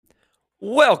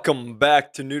Welcome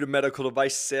back to New to Medical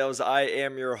Device Sales. I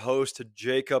am your host,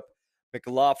 Jacob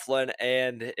McLaughlin.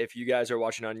 And if you guys are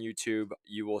watching on YouTube,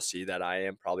 you will see that I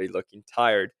am probably looking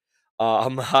tired.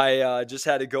 I just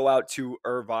had to go out to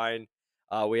Irvine.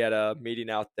 We had a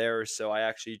meeting out there, so I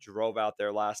actually drove out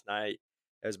there last night.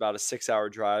 It was about a 6 hour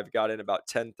drive. Got in about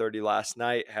 10:30 last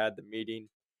night, had the meeting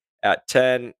at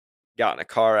 10, got in a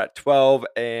car at 12,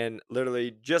 and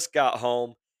literally just got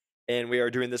home. And we are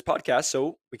doing this podcast,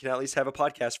 so we can at least have a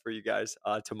podcast for you guys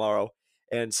tomorrow.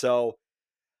 And so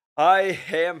I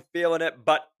am feeling it,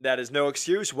 but that is no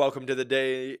excuse. Welcome to the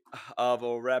day of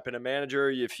a rep and a manager.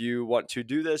 If you want to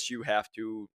do this, you have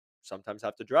to sometimes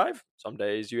have to drive. Some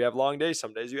days you have long days,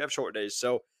 some days you have short days.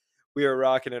 So we are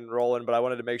rocking and rolling, but I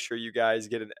wanted to make sure you guys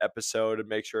get an episode and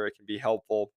make sure it can be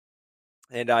helpful.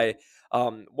 And I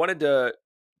wanted to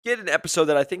get an episode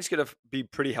that I think is going to be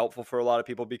pretty helpful for a lot of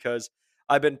people because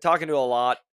I've been talking to a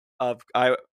lot of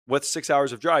I with 6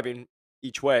 hours of driving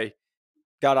each way,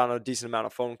 got on a decent amount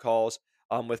of phone calls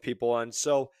with people, and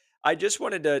so I just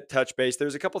wanted to touch base.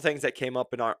 There's a couple things that came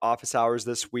up in our office hours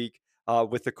this week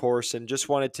with the course, and just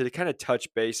wanted to kind of touch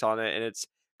base on it. And it's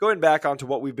going back onto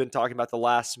what we've been talking about the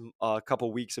last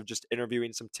couple weeks of just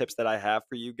interviewing some tips that I have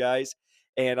for you guys.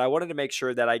 And I wanted to make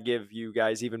sure that I give you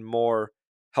guys even more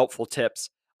helpful tips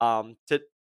to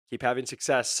keep having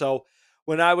success. So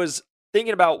when I was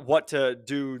thinking about what to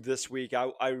do this week,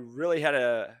 I really had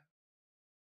a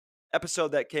episode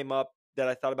that came up that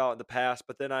I thought about in the past,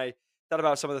 but then I thought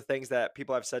about some of the things that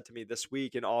people have said to me this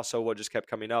week and also what just kept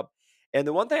coming up. And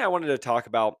the one thing I wanted to talk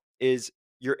about is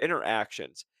your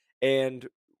interactions. And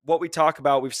what we talk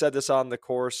about, we've said this on the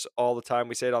course all the time.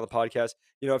 We say it on the podcast.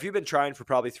 If you've been trying for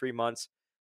probably 3 months,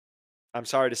 I'm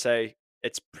sorry to say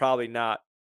it's probably not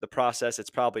the process. It's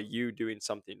probably you doing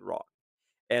something wrong.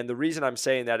 And the reason I'm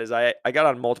saying that is I got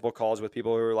on multiple calls with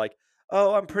people who were like,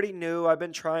 "Oh, I'm pretty new. I've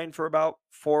been trying for about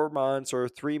 4 months or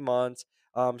 3 months.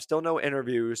 Still no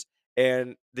interviews."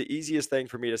 And the easiest thing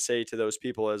for me to say to those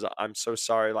people is, "I'm so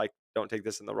sorry, like, don't take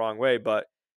this in the wrong way, but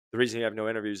the reason you have no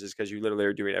interviews is because you literally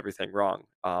are doing everything wrong."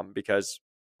 Because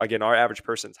again, our average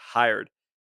person's hired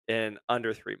in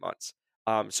under 3 months.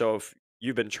 So if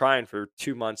you've been trying for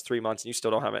 2 months, 3 months, and you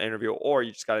still don't have an interview, or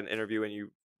you just got an interview and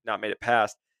you not made it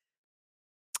past,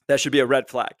 that should be a red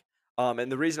flag.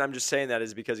 And the reason I'm just saying that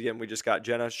is because again, we just got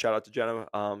Jenna. Shout out to Jenna.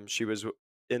 She was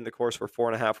in the course for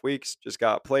 4.5 weeks. Just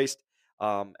got placed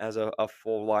as a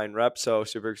full line rep. So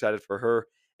super excited for her.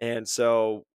 And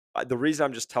so the reason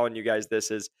I'm just telling you guys this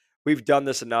is we've done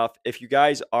this enough. If you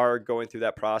guys are going through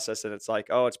that process and it's like,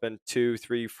 oh, it's been 2,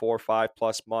 3, 4,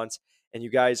 5+ months, and you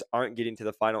guys aren't getting to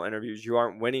the final interviews, you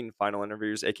aren't winning final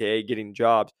interviews, aka getting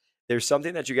jobs. There's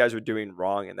something that you guys are doing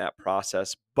wrong in that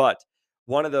process. But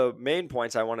one of the main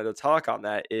points I wanted to talk on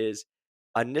that is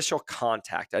initial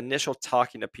contact, initial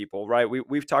talking to people, right?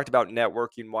 We've talked about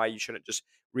networking, why you shouldn't just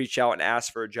reach out and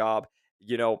ask for a job.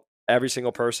 Every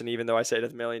single person, even though I say it a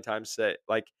million times, say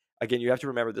like again, you have to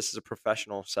remember this is a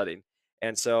professional setting.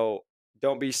 And so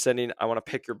don't be sending, I want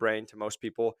to pick your brain to most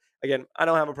people. Again, I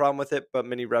don't have a problem with it, but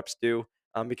many reps do,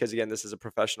 because again, this is a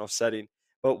professional setting.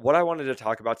 But what I wanted to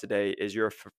talk about today is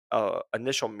your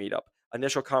initial meetup,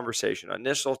 initial conversation,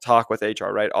 initial talk with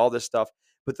HR, right? All this stuff.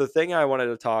 But the thing I wanted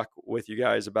to talk with you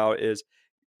guys about is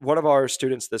one of our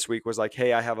students this week was like,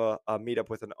 "Hey, I have a meetup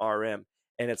with an RM,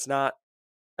 and it's not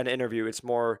an interview; it's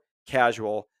more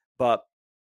casual, but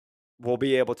we'll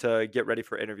be able to get ready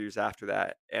for interviews after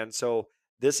that." And so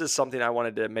this is something I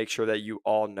wanted to make sure that you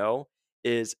all know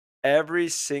is every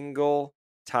single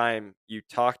time you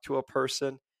talk to a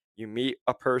person, you meet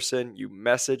a person, you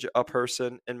message a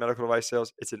person in medical device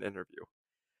sales, it's an interview.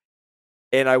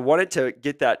 And I wanted to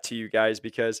get that to you guys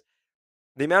because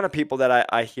the amount of people that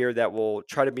I hear that will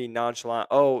try to be nonchalant.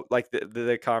 Oh, like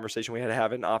the conversation we had to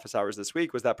have in office hours this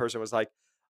week was that person was like,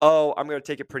 "Oh, I'm going to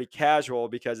take it pretty casual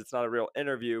because it's not a real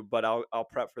interview, but I'll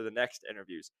prep for the next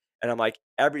interviews." And I'm like,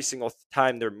 every single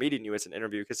time they're meeting you, it's an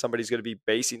interview because somebody's going to be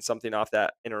basing something off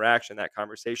that interaction, that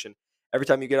conversation. Every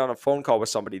time you get on a phone call with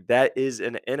somebody, that is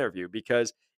an interview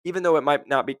because even though it might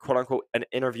not be quote unquote an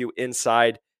interview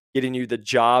inside getting you the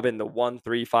job in the 1,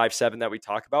 3, 5, 7 that we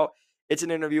talk about, it's an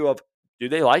interview of, do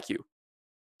they like you?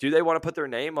 Do they want to put their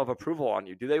name of approval on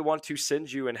you? Do they want to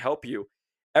send you and help you?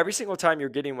 Every single time you're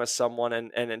getting with someone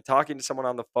and talking to someone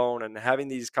on the phone and having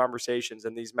these conversations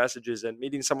and these messages and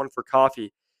meeting someone for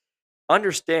coffee,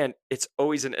 understand it's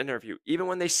always an interview, even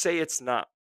when they say it's not.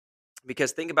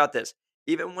 Because think about this,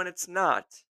 even when it's not,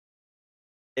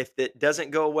 if it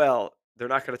doesn't go well, they're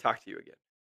not going to talk to you again.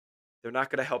 They're not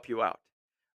going to help you out,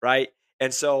 right?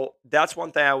 And so that's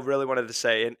one thing I really wanted to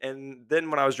say. And then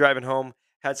when I was driving home,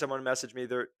 had someone message me,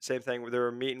 they're same thing, where they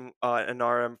were meeting an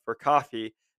RM for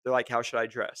coffee. They're like, how should I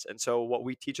dress? And so what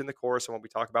we teach in the course and what we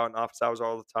talk about in office hours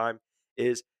all the time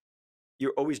is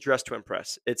you're always dressed to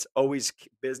impress. It's always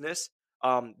business.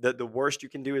 The worst you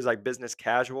can do is like business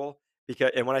casual,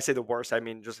 because, and when I say the worst, I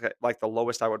mean just like the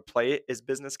lowest I would play it is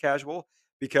business casual,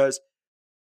 because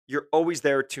you're always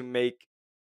there to make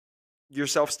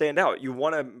yourself stand out. You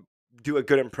want to do a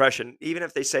good impression, even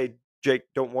if they say, "Jake,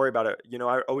 don't worry about it."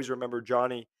 I always remember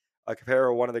Johnny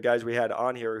Capero, one of the guys we had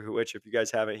on here, who, which if you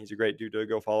guys haven't, he's a great dude to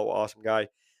go follow, awesome guy.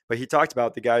 But he talked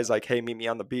about the guys like, "Hey, meet me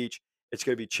on the beach. It's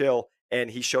gonna be chill," and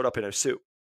he showed up in a suit,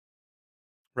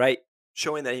 right?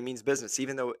 Showing that he means business,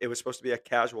 even though it was supposed to be a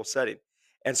casual setting.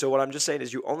 And so, what I'm just saying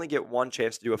is, you only get one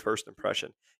chance to do a first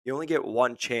impression. You only get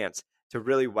one chance to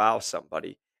really wow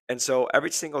somebody. And so,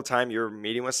 every single time you're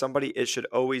meeting with somebody, it should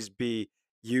always be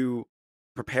you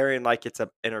preparing like it's an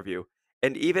interview.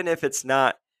 And even if it's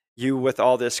not you with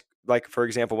all this, like for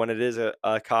example, when it is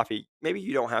a coffee, maybe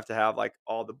you don't have to have like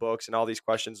all the books and all these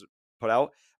questions put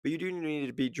out, but you do need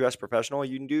to be dressed professional.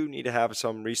 You do need to have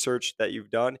some research that you've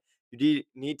done. You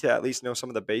need to at least know some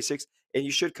of the basics, and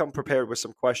you should come prepared with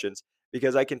some questions,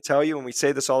 because I can tell you, and we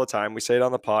say this all the time, we say it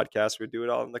on the podcast, we do it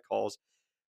all in the calls.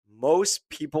 Most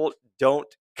people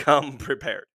don't come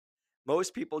prepared.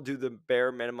 Most people do the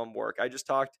bare minimum work. I just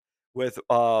talked with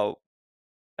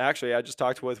actually I just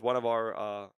talked with one of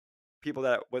our people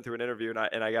that went through an interview,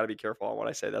 and I got to be careful on what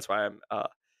I say. That's why I'm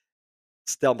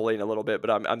stumbling a little bit, but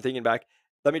I'm thinking back.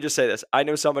 Let me just say this. I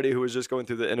know somebody who was just going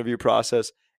through the interview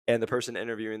process, and the person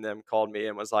interviewing them called me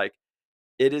and was like,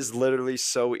 it is literally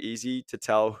so easy to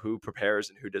tell who prepares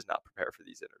and who does not prepare for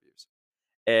these interviews.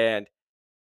 And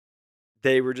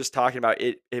they were just talking about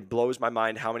it. It blows my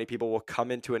mind how many people will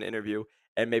come into an interview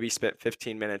and maybe spend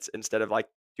 15 minutes instead of like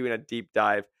doing a deep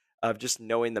dive of just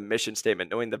knowing the mission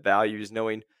statement, knowing the values,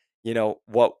 knowing,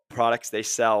 what products they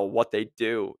sell, what they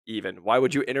do even. Why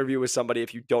would you interview with somebody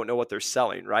if you don't know what they're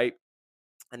selling, right?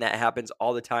 And that happens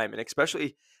all the time. And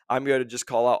especially, I'm going to just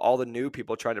call out all the new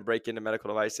people trying to break into medical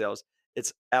device sales.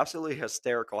 It's absolutely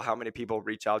hysterical how many people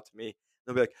reach out to me.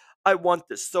 They'll be like, I want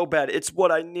this so bad. It's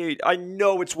what I need. I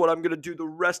know it's what I'm going to do the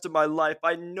rest of my life.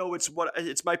 I know it's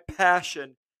my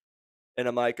passion. And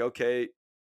I'm like, okay,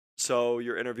 so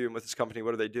you're interviewing with this company.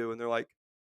 What do they do? And they're like,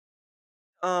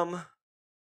 um,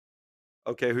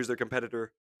 okay, who's their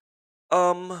competitor?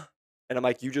 Um, and I'm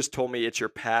like, "You just told me it's your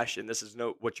passion. This is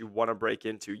no what you wanna break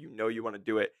into. You know you wanna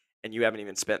do it, and you haven't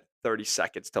even spent 30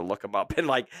 seconds to look them up and,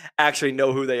 like, actually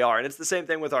know who they are." And it's the same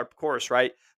thing with our course,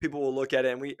 right? People will look at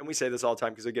it, and we say this all the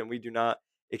time, because again, we do not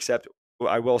accept, well,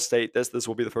 I will state this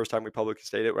will be the first time we publicly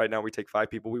state it. Right now, we take 5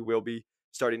 people. We will be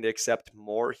starting to accept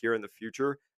more here in the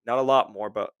future. Not a lot more,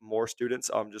 but more students,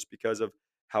 just because of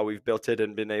how we've built it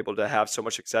and been able to have so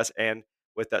much success. And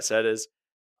with that said is,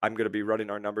 I'm going to be running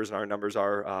our numbers, and our numbers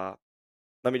are,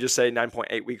 let me just say,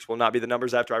 9.8 weeks will not be the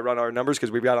numbers after I run our numbers, because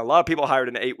we've got a lot of people hired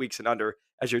in 8 weeks and under,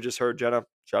 as you just heard Jenna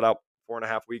shout out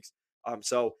 4.5 weeks.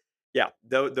 So yeah,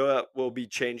 the will be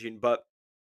changing, but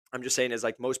I'm just saying is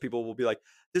like most people will be like,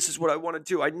 this is what I want to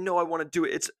do. I know I want to do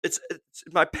it. It's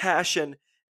my passion,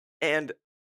 and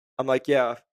I'm like,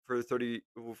 "Yeah, for 30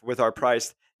 with our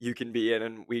price, you can be in,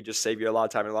 and we just save you a lot of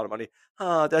time and a lot of money."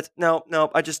 That's no, no,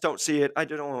 I just don't see it. I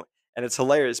don't. And it's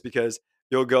hilarious, because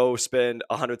you'll go spend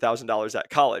 $100,000 at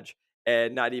college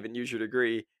and not even use your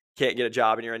degree, can't get a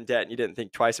job, and you're in debt, and you didn't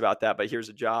think twice about that. But here's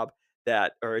a job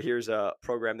or here's a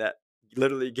program that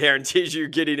literally guarantees you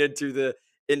getting into the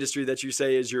industry that you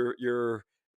say is your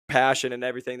passion and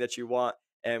everything that you want.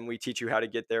 And we teach you how to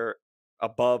get there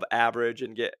above average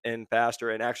and get in faster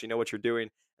and actually know what you're doing.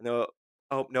 And they'll,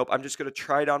 oh, nope, I'm just going to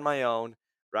try it on my own.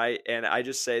 Right. And I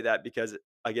just say that because,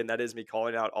 again, that is me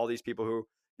calling out all these people who,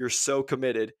 you're so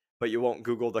committed, but you won't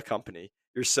Google the company.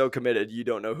 You're so committed, you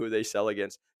don't know who they sell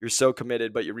against. You're so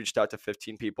committed, but you reached out to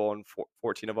 15 people and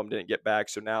 14 of them didn't get back.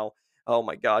 So now, oh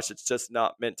my gosh, it's just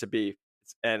not meant to be.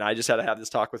 And I just had to have this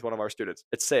talk with one of our students.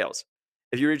 It's sales.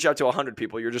 If you reach out to 100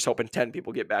 people, you're just hoping 10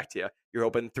 people get back to you. You're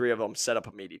hoping 3 of them set up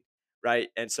a meeting, right?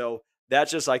 And so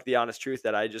that's just like the honest truth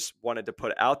that I just wanted to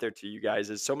put out there to you guys.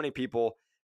 Is so many people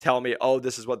tell me, oh,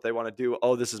 this is what they want to do.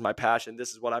 Oh, this is my passion.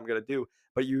 This is what I'm going to do.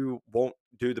 But you won't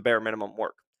do the bare minimum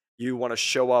work. You want to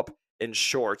show up in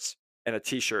shorts and a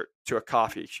t-shirt to a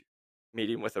coffee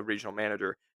meeting with a regional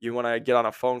manager. You want to get on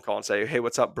a phone call and say, hey,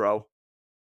 what's up, bro?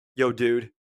 Yo,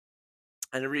 dude.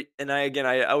 And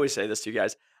I always say this to you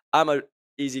guys. I'm a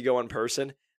easygoing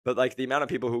person, but like the amount of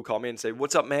people who call me and say,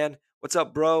 "What's up, man? What's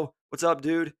up, bro? What's up,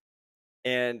 dude?"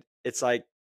 And it's like,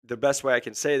 the best way I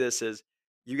can say this is,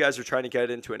 you guys are trying to get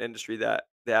into an industry that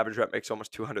the average rep makes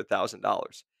almost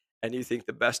 $200,000, and you think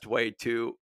the best way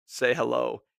to say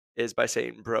hello is by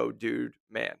saying bro, dude,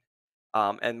 man.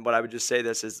 And what I would just say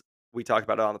this is we talked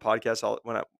about it on the podcast.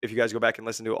 If you guys go back and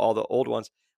listen to all the old ones,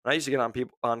 when I used to get on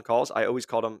people on calls, I always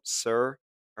called them sir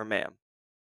or ma'am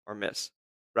or miss,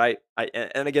 right?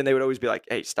 And again, they would always be like,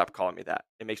 "Hey, stop calling me that.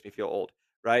 It makes me feel old,"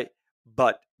 right?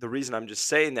 But the reason I'm just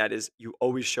saying that is you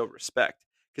always show respect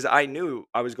because I knew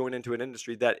I was going into an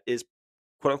industry that is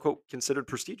quote unquote considered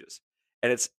prestigious,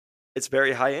 and it's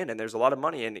very high end, and there's a lot of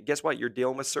money. And guess what? You're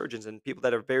dealing with surgeons and people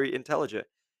that are very intelligent.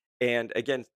 And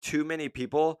again, too many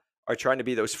people are trying to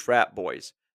be those frat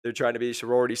boys. They're trying to be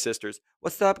sorority sisters.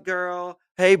 What's up, girl?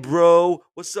 Hey, bro.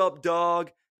 What's up,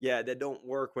 dog? Yeah, that don't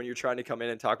work when you're trying to come in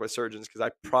and talk with surgeons because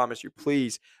I promise you,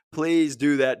 please, please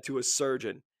do that to a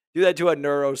surgeon. Do that to a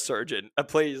neurosurgeon,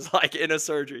 please, like in a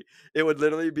surgery. It would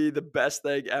literally be the best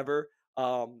thing ever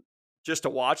just to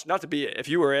watch. Not to be it. If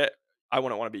you were it, I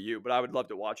wouldn't want to be you, but I would love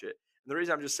to watch it. And the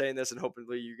reason I'm just saying this and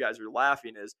hopefully you guys are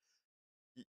laughing is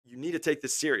you need to take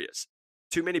this serious.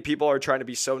 Too many people are trying to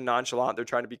be so nonchalant. They're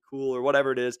trying to be cool or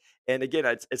whatever it is. And again,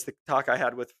 it's the talk I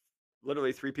had with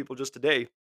literally three people just today.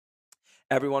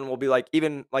 Everyone will be like,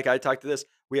 even like I talked to this,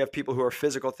 we have people who are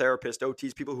physical therapists,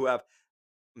 OTs, people who have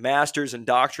masters and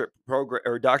doctorate program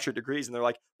or doctorate degrees. And they're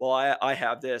like, well, I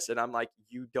have this. And I'm like,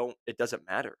 you don't, it doesn't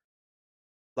matter.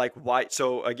 Like, why?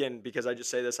 So again, because I just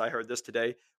say this, I heard this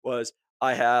today was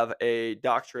I have a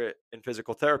doctorate in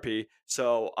physical therapy,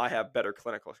 so I have better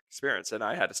clinical experience. And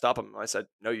I had to stop him. I said,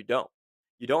 no, you don't.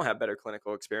 You don't have better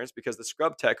clinical experience because the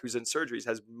scrub tech who's in surgeries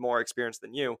has more experience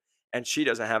than you, and she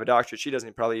doesn't have a doctorate. She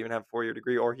doesn't probably even have a 4-year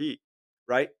degree, or he,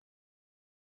 right?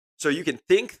 So you can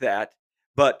think that,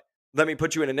 but let me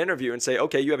put you in an interview and say,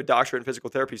 okay, you have a doctorate in physical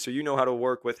therapy, so you know how to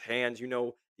work with hands, you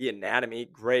know the anatomy,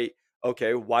 great.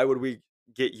 Okay, why would we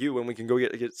get you when we can go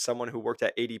get someone who worked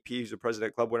at ADP, who's a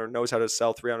President Club winner, knows how to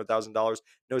sell $300,000,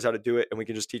 knows how to do it, and we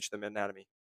can just teach them anatomy.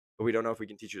 But we don't know if we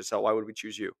can teach you to sell. Why would we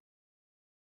choose you?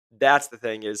 That's the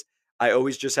thing is I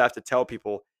always just have to tell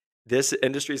people this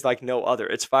industry is like no other.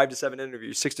 It's 5 to 7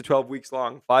 interviews, 6 to 12 weeks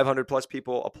long, 500 plus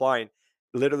people applying.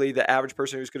 Literally the average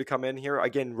person who's going to come in here,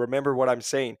 again, remember what I'm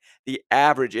saying. The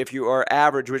average, if you are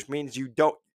average, which means you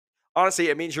don't, honestly,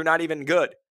 it means you're not even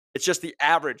good. It's just the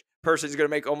average person is going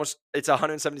to make almost, it's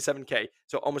 177K.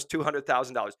 So almost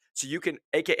 $200,000. So you can,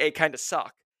 AKA kind of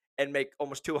suck and make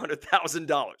almost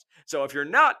 $200,000. So if you're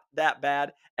not that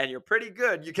bad and you're pretty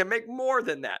good, you can make more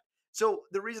than that. So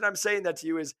the reason I'm saying that to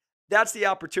you is that's the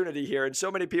opportunity here. And so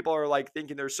many people are like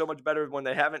thinking they're so much better when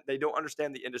they don't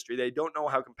understand the industry. They don't know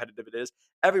how competitive it is.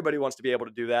 Everybody wants to be able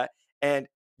to do that. And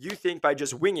you think by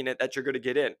just winging it that you're going to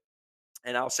get in.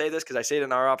 And I'll say this because I say it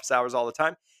in our office hours all the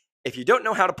time. If you don't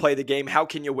know how to play the game, how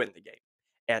can you win the game?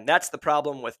 And that's the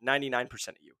problem with 99%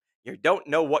 of you. You don't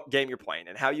know what game you're playing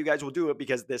and how you guys will do it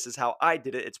because this is how I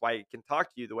did it. It's why I can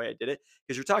talk to you the way I did it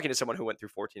because you're talking to someone who went through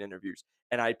 14 interviews.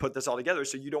 And I put this all together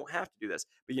so you don't have to do this.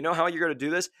 But you know how you're going to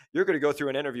do this? You're going to go through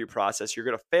an interview process. You're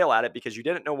going to fail at it because you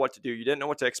didn't know what to do. You didn't know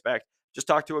what to expect. Just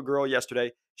talked to a girl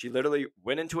yesterday. She literally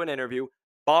went into an interview,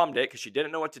 bombed it because she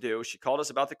didn't know what to do. She called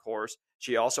us about the course.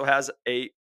 She also has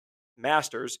a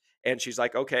masters and she's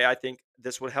like, okay, I think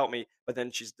this would help me, but then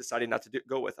she's deciding not to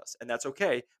go with us, and that's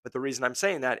okay. But the reason I'm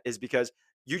saying that is because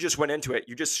you just went into it,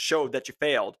 you just showed that you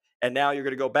failed, and now you're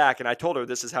going to go back. And I told her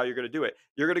this is how you're going to do it.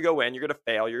 You're going to go in, you're going to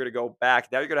fail, you're going to go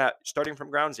back. Now you're going to starting from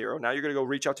ground zero. Now you're going to go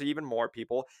reach out to even more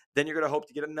people. Then you're going to hope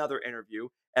to get another interview,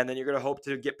 and then you're going to hope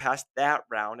to get past that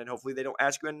round, and hopefully they don't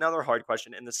ask you another hard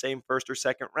question in the same first or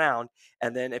second round.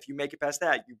 And then if you make it past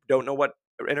that, you don't know what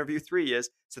interview 3 is,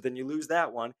 so then you lose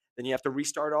that one. Then you have to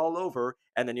restart all over,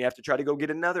 and then you have to try to go get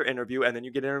another interview, and then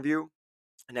you get an interview,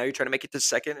 and now you're trying to make it to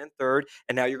second and third,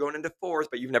 and now you're going into fourth,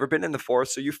 but you've never been in the fourth,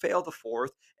 so you fail the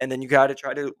fourth, and then you got to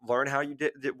try to learn how you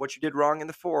did what you did wrong in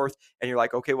the fourth, and you're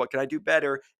like, okay, what can I do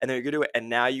better? And then you're gonna do it, and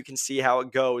now you can see how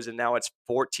it goes, and now it's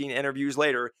 14 interviews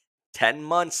later, 10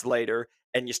 months later,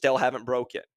 and you still haven't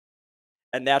broken.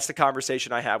 And that's the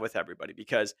conversation I have with everybody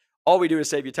because all we do is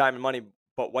save you time and money.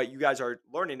 But what you guys are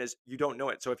learning is you don't know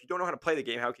it. So if you don't know how to play the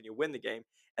game, how can you win the game?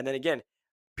 And then again,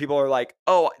 people are like,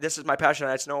 "Oh, this is my passion.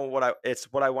 It's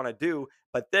what I want to do."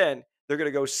 But then they're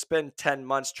gonna go spend 10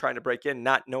 months trying to break in,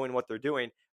 not knowing what they're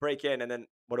doing, break in, and then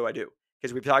what do I do?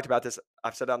 Because we've talked about this.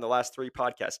 I've said on the last 3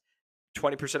 podcasts.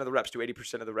 20% of the reps do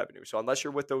 80% of the revenue. So unless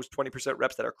you're with those 20%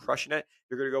 reps that are crushing it,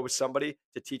 you're going to go with somebody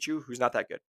to teach you who's not that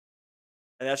good.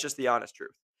 And that's just the honest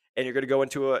truth. And you're going to go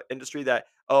into an industry that,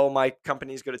 oh, my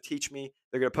company's going to teach me.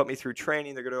 They're going to put me through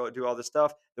training. They're going to do all this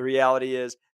stuff. The reality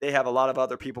is they have a lot of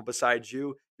other people besides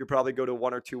you. You probably go to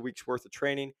 1 or 2 weeks worth of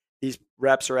training. These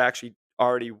reps are actually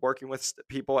already working with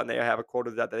people and they have a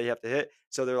quota that they have to hit.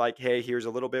 So they're like, hey, here's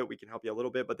a little bit. We can help you a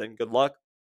little bit, but then good luck.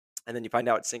 and then you find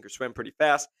out it's sink or swim pretty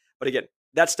fast. But again,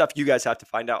 that's stuff you guys have to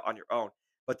find out on your own.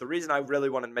 But the reason I really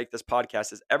wanted to make this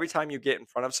podcast is every time you get in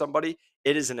front of somebody,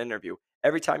 it is an interview.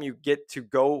 Every time you get to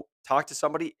go talk to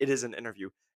somebody, it is an interview.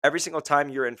 Every single time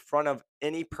you're in front of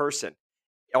any person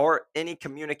or any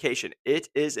communication, it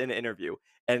is an interview.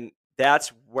 And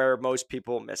that's where most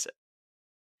people miss it.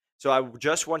 So I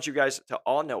just want you guys to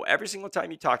all know every single time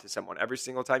you talk to someone, every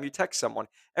single time you text someone,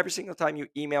 every single time you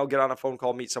email, get on a phone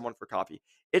call, meet someone for coffee,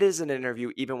 it is an interview,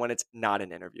 even when it's not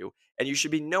an interview. And you should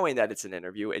be knowing that it's an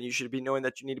interview, and you should be knowing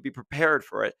that you need to be prepared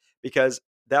for it, because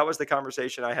that was the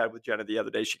conversation I had with Jenna the other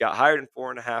day. She got hired in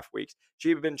 4.5 weeks. She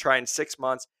had been trying 6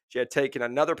 months. She had taken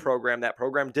another program. That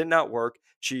program did not work.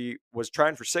 She was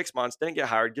trying for 6 months, didn't get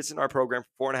hired, gets in our program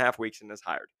for 4.5 weeks and is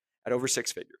hired at over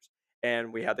six figures.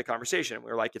 And we had the conversation and we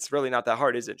were like, it's really not that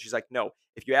hard, is it? She's like, no,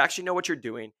 if you actually know what you're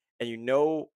doing and you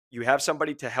know you have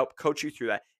somebody to help coach you through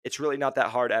that, it's really not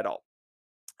that hard at all.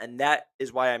 And that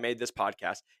is why I made this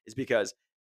podcast, is because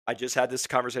I just had this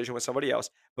conversation with somebody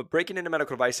else. But breaking into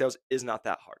medical device sales is not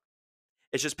that hard.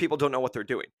 It's just people don't know what they're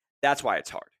doing. That's why it's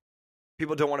hard.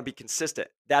 People don't want to be consistent.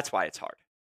 That's why it's hard.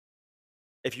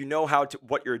 If you know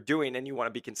what you're doing and you want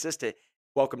to be consistent,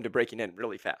 welcome to breaking in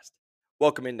really fast.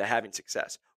 Welcome into having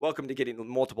success. Welcome to getting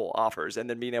multiple offers and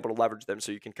then being able to leverage them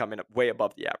so you can come in way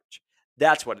above the average.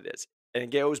 That's what it is. And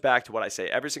it goes back to what I say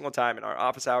every single time in our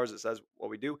office hours. It says what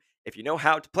we do. If you know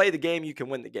how to play the game, you can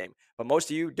win the game. But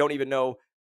most of you don't even know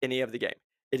any of the game.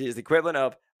 It is the equivalent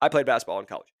of, I played basketball in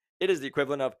college. It is the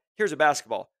equivalent of, here's a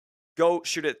basketball. Go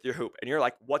shoot it at your hoop. And you're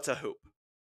like, what's a hoop?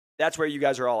 That's where you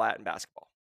guys are all at in basketball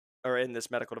or in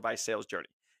this medical device sales journey.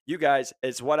 You guys,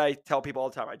 it's what I tell people all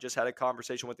the time. I just had a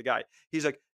conversation with the guy. He's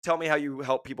like, tell me how you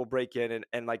help people break in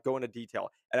and like go into detail.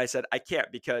 And I said, I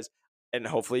can't because, and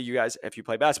hopefully you guys, if you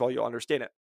play basketball, you'll understand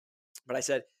it. But I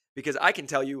said, because I can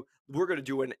tell you, we're going to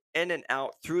do an in and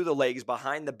out through the legs,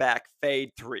 behind the back,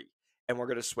 fade three, and we're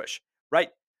going to swish, right?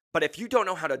 But if you don't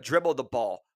know how to dribble the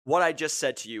ball, what I just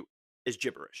said to you is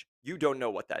gibberish. You don't know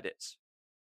what that is.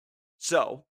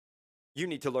 So you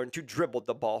need to learn to dribble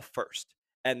the ball first.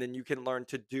 And then you can learn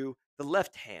to do the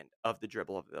left hand of the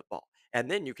dribble of the ball. And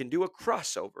then you can do a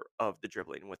crossover of the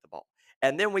dribbling with the ball.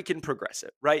 And then we can progress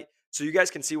it, right? So you guys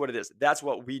can see what it is. That's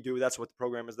what we do. That's what the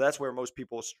program is. That's where most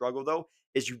people struggle, though,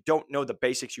 is you don't know the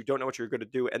basics. You don't know what you're going to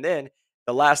do. And then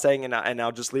the last thing, and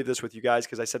I'll just leave this with you guys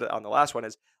because I said it on the last one,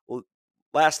 is well,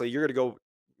 lastly, you're going to go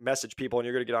message people and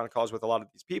you're going to get on calls with a lot of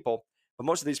these people. But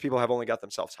most of these people have only got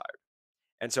themselves hired.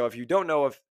 And so if you don't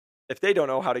know if they don't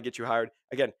know how to get you hired,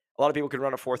 again, a lot of people can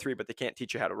run a 4.3, but they can't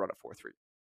teach you how to run a 4.3.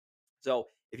 So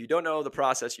if you don't know the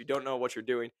process, you don't know what you're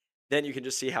doing, then you can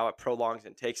just see how it prolongs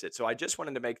and takes it. So I just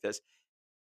wanted to make this,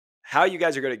 how you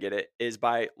guys are going to get it is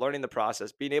by learning the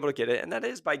process, being able to get it. And that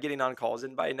is by getting on calls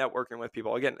and by networking with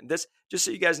people. Again, this, just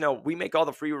so you guys know, we make all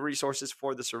the free resources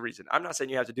for this reason. I'm not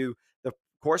saying you have to do the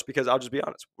course because I'll just be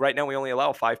honest. Right now, we only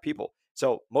allow 5 people.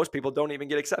 So most people don't even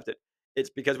get accepted. It's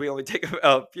because we only take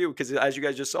a few. Because as you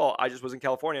guys just saw, I just was in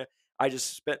California. I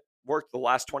just worked the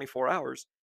last 24 hours.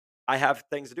 I have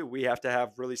things to do. We have to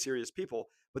have really serious people.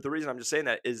 But the reason I'm just saying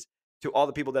that is to all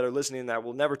the people that are listening that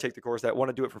will never take the course, that want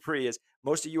to do it for free, is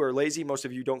most of you are lazy. Most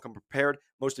of you don't come prepared.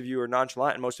 Most of you are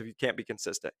nonchalant, and most of you can't be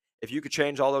consistent. If you could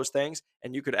change all those things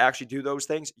and you could actually do those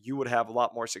things, you would have a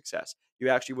lot more success. You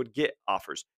actually would get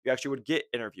offers. You actually would get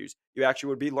interviews. You actually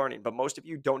would be learning. But most of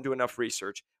you don't do enough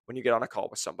research when you get on a call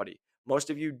with somebody.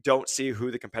 Most of you don't see who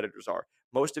the competitors are.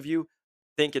 Most of you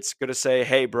think it's going to say,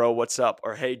 hey, bro, what's up?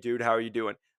 Or hey, dude, how are you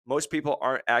doing? Most people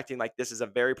aren't acting like this is a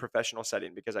very professional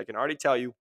setting, because I can already tell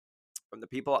you from the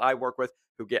people I work with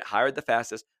who get hired the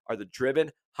fastest are the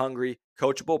driven, hungry,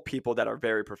 coachable people that are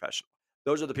very professional.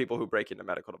 Those are the people who break into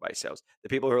medical device sales. The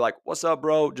people who are like, what's up,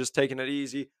 bro? Just taking it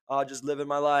easy. Just living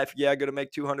my life. Yeah, going to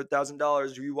make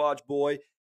 $200,000. You watch, boy.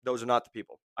 Those are not the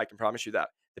people. I can promise you that.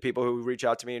 The people who reach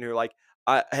out to me and who are like,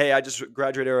 hey, I just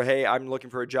graduated, or hey, I'm looking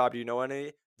for a job. Do you know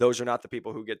any? Those are not the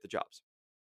people who get the jobs.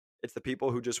 It's the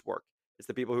people who just work. It's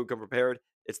the people who come prepared.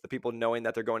 It's the people knowing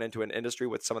that they're going into an industry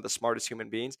with some of the smartest human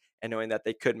beings and knowing that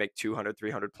they could make 200,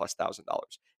 300 plus $1,000,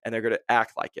 and they're going to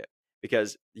act like it,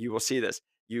 because you will see this.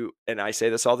 And I say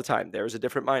this all the time. There's a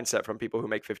different mindset from people who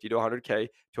make 50 to 100K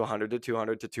to 100 to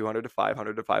 200 to 200 to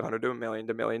 500 to 500 to a million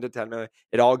to million to 10 million.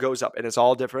 It all goes up and it's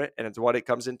all different. And it's what it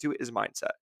comes into is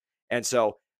mindset. And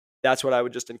so that's what I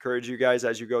would just encourage you guys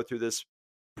as you go through this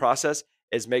process,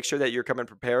 is make sure that you're coming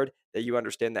prepared, that you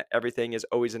understand that everything is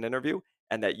always an interview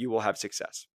and that you will have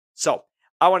success. So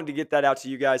I wanted to get that out to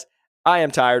you guys. I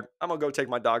am tired. I'm going to go take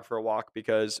my dog for a walk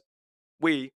because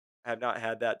we have not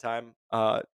had that time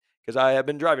because I have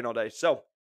been driving all day. So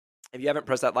If you haven't,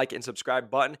 pressed that like and subscribe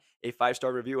button. A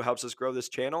 5-star review helps us grow this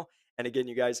channel. And again,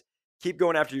 you guys, keep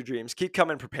going after your dreams. Keep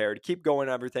coming prepared. Keep going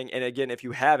everything. And again, if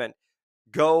you haven't,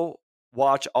 go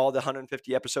watch all the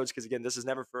 150 episodes because again, this is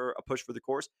never for a push for the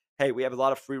course. Hey, we have a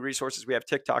lot of free resources. We have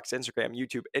TikToks, Instagram,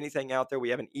 YouTube, anything out there. We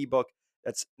have an ebook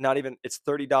that's not even, it's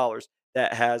 $30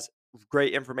 that has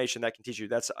great information that can teach you.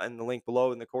 That's in the link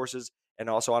below in the courses and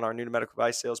also on our new to medical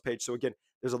device sales page. So again,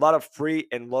 there's a lot of free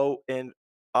and low end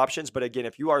options. But again,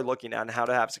 if you are looking on how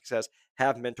to have success,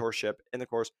 have mentorship in the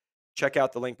course, check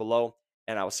out the link below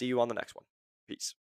and I will see you on the next one. Peace.